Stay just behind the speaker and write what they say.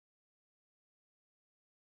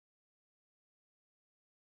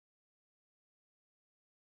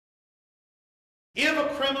If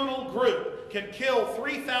a criminal group can kill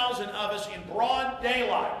 3,000 of us in broad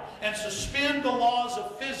daylight and suspend the laws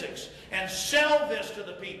of physics and sell this to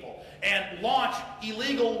the people and launch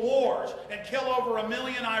illegal wars and kill over 1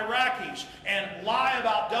 million Iraqis and lie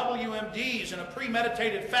about WMDs in a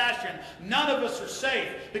premeditated fashion, none of us are safe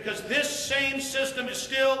because this same system is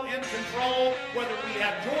still in control, whether we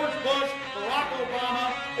have George Bush, Barack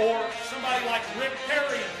Obama, or somebody like Rick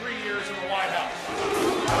Perry in 3 years in the White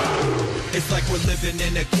House. It's like we're living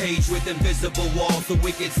in a cage with invisible walls. The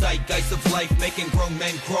wicked zeitgeist of life making grown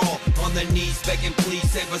men crawl on their knees begging please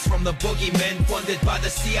save us from the boogeymen funded by the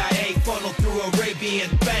CIA, funneled through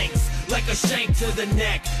Arabian banks like a shank to the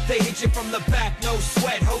neck. They hit you from the back, no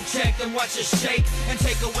sweat. Hold check and watch us shake and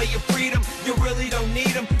take away your freedom. You really don't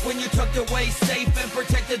need them when you're tucked away safe and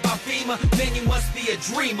protected by FEMA. Man, you must be a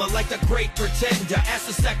dreamer like the great pretender. Ask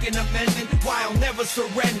the Second Amendment, why I'll never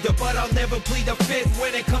surrender, but I'll never plead the Fifth.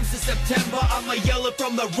 When it comes to September, I'ma yell it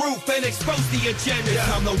from the roof and expose the agenda. It's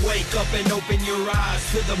time to wake up and open your eyes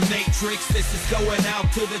to the matrix. This is going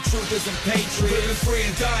out to the truthers and patriots. Living free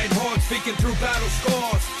and dying hard, speaking through battle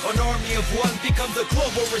scars. An army of one becomes a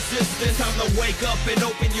global resistance. Time to wake up and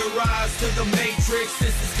open your eyes to the matrix.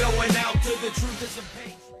 This is going out to the truthers and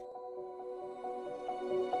patriots.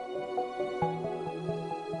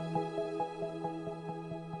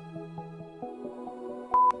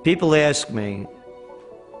 People ask me,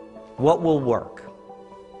 what will work?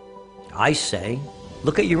 I say,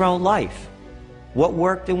 look at your own life. What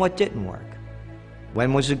worked and what didn't work?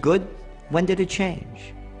 When was it good? When did it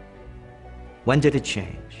change? When did it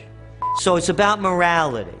change? So it's about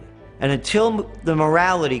morality. And until the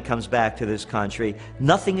morality comes back to this country,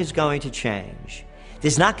 nothing is going to change.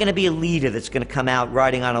 There's not going to be a leader that's going to come out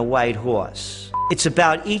riding on a white horse. It's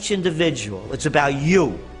about each individual. It's about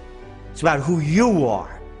you. It's about who you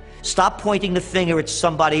are. Stop pointing the finger at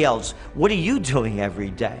somebody else. What are you doing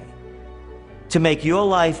every day to make your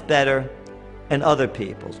life better and other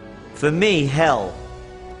people's? For me, hell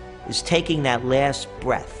is taking that last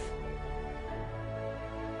breath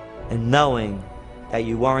and knowing that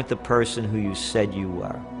you aren't the person who you said you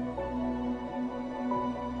were.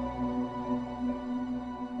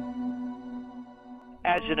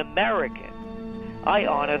 As an American, I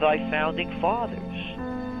honor thy founding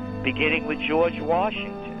fathers, beginning with George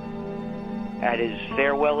Washington. At his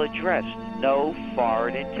farewell address, no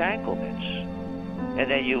foreign entanglements. And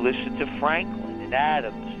then you listen to Franklin and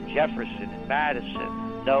Adams and Jefferson and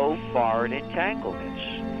Madison, no foreign entanglements.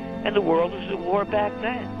 And the world was at war back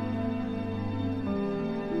then.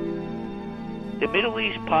 The Middle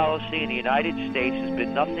East policy in the United States has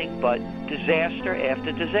been nothing but disaster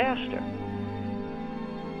after disaster.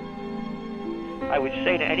 I would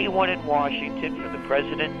say to anyone in Washington, from the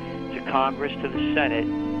President to Congress to the Senate,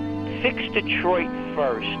 fix Detroit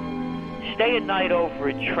first. Stay a night over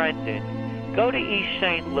in Trenton. Go to East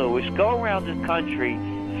St. Louis. Go around the country.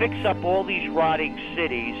 Fix up all these rotting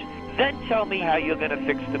cities. Then tell me how you're going to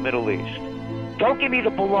fix the Middle East. Don't give me the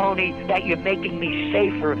baloney that you're making me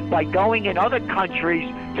safer by going in other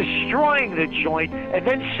countries, destroying the joint, and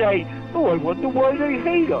then say, oh, I wonder why they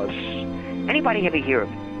hate us. Anybody ever hear of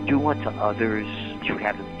do unto others what you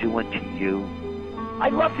have them do unto you? I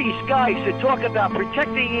love these guys that talk about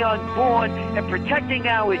protecting the unborn and protecting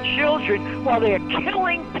our children while they're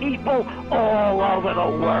killing people all over the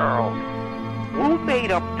world. Who made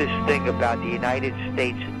up this thing about the United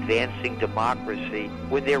States advancing democracy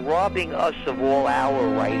when they're robbing us of all our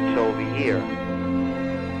rights over here?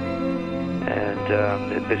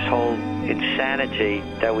 And this whole insanity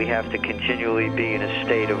that we have to continually be in a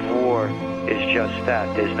state of war is just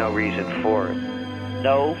that. There's no reason for it.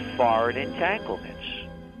 No foreign entanglements.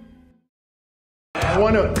 I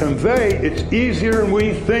want to convey it's easier than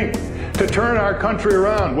we think to turn our country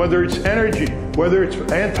around, whether it's energy, whether it's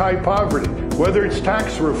anti-poverty, whether it's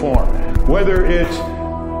tax reform, whether it's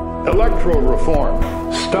electoral reform.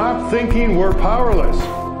 Stop thinking we're powerless.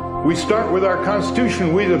 We start with our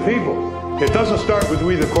Constitution, we the people. It doesn't start with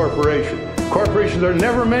we the corporation. Corporations are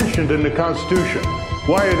never mentioned in the Constitution.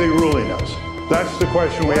 Why are they ruling us? That's the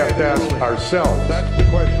question we have to ask ourselves. That's the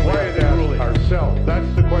question we have to ask ourselves.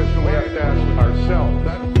 That's the question we have to ask ourselves.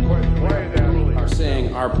 That's the question we have to ask ourselves.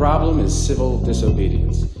 Saying our problem is civil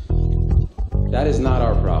disobedience. That is not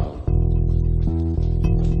our problem.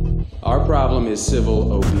 Our problem is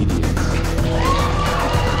civil obedience.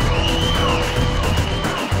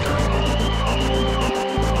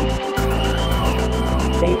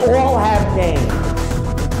 They all have names,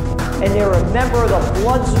 and they're a member of the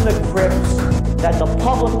Bloods and the Crips that the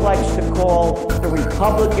public likes to call the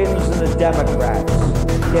Republicans and the Democrats.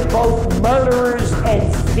 They're both murderers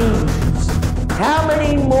and thieves. How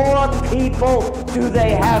many more people do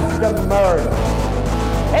they have to murder?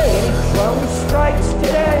 Hey, any drone strikes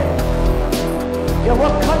today? Yeah,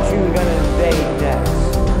 what country are we going to invade next?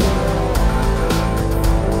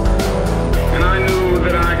 And I knew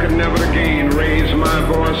that I could never again raise my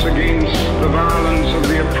voice against the violence of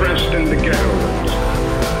the oppressed and the ghettos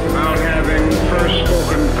without having first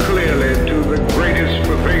spoken clearly to the greatest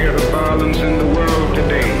purveyor of violence in the world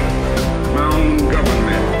today, my own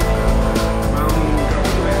government. My own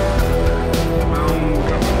government. My own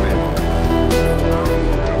government. My own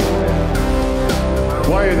government.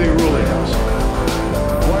 Why are they ruling us?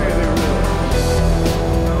 Why are they ruling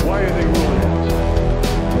us? Why are they ruling us?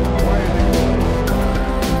 Why are they ruling us?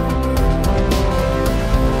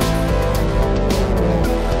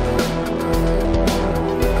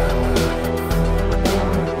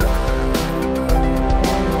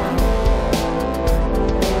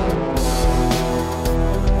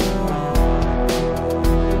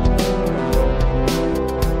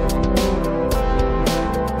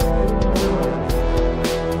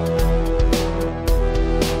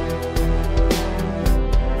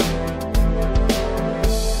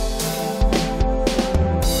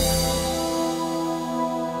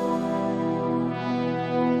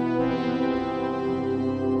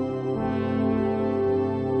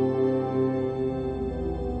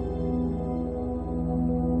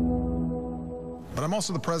 But I'm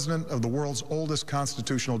also the president of the world's oldest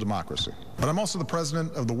constitutional democracy. But I'm also the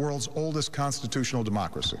president of the world's oldest constitutional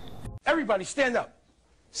democracy. Everybody stand up.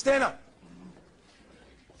 Stand up.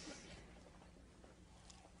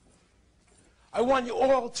 I want you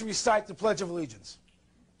all to recite the Pledge of Allegiance.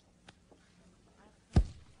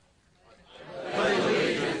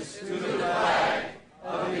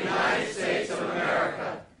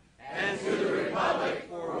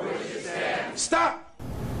 Stop!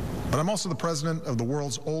 But I'm also the president of the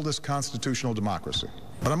world's oldest constitutional democracy.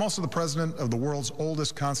 But I'm also the president of the world's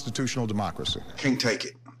oldest constitutional democracy. Can't take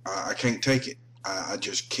it. I can't take it. I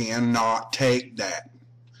just cannot take that.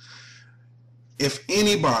 If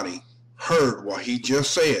anybody heard what he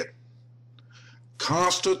just said,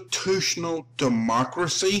 constitutional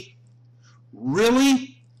democracy,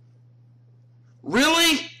 really?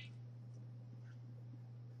 Really?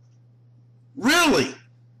 Really?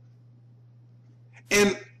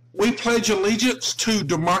 And we pledge allegiance to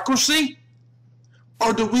democracy,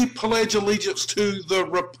 or do we pledge allegiance to the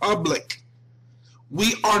republic?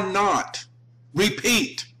 We are not,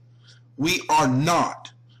 repeat, we are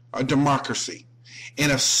not a democracy.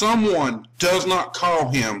 And if someone does not call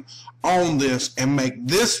him on this and make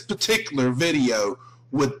this particular video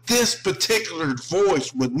with this particular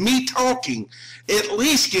voice, with me talking, at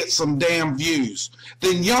least get some damn views,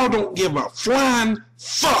 then y'all don't give a flying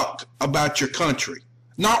fuck about your country.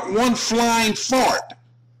 Not one flying fart.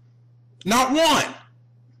 Not one.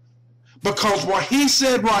 Because what he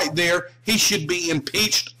said right there, he should be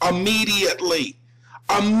impeached immediately.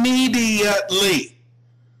 Immediately.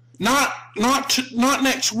 Not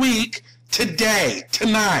next week, today,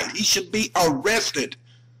 tonight. He should be arrested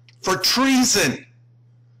for treason.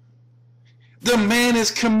 The man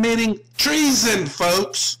is committing treason,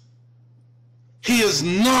 folks. He is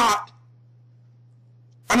not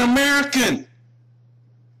an American.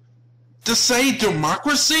 To say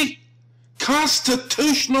democracy?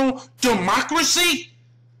 Constitutional democracy?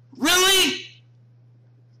 Really?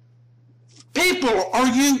 People, are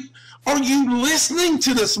you listening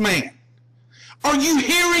to this man? Are you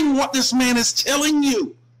hearing what this man is telling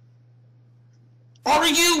you? Are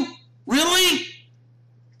you? Really?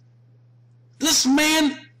 This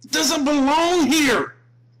man doesn't belong here.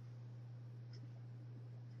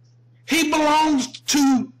 He belongs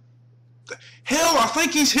to, hell, I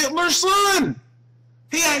think he's Hitler's son.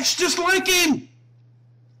 He acts just like him.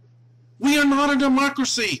 We are not a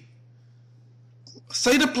democracy.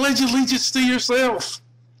 Say the Pledge of Allegiance to yourself.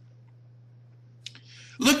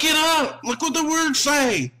 Look it up. Look what the words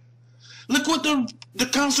say. Look what the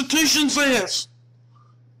Constitution says.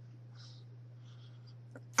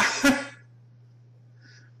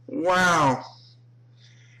 Wow.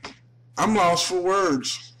 I'm lost for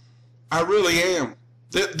words. I really am.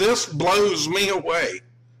 This blows me away.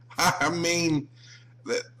 I mean,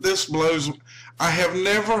 this blows. I have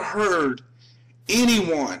never heard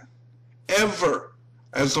anyone ever,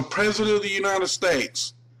 as the President of the United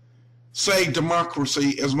States, say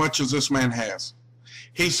democracy as much as this man has.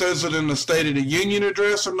 He says it in the State of the Union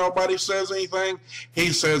address and nobody says anything.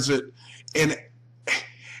 He says it and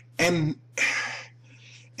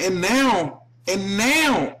now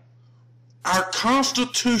our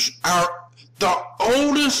Constitution, the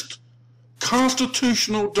oldest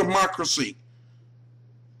constitutional democracy,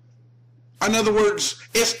 In other words,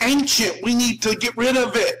 it's ancient. We need to get rid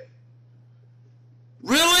of it.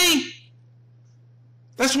 Really?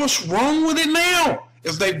 That's what's wrong with it now,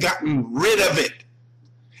 is they've gotten rid of it.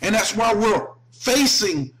 And that's why we're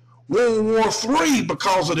facing World War III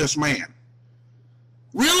because of this man.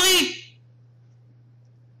 Really?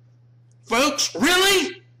 Folks,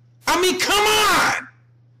 really? I mean, come on!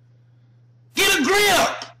 Get a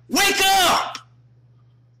grip! Wake up!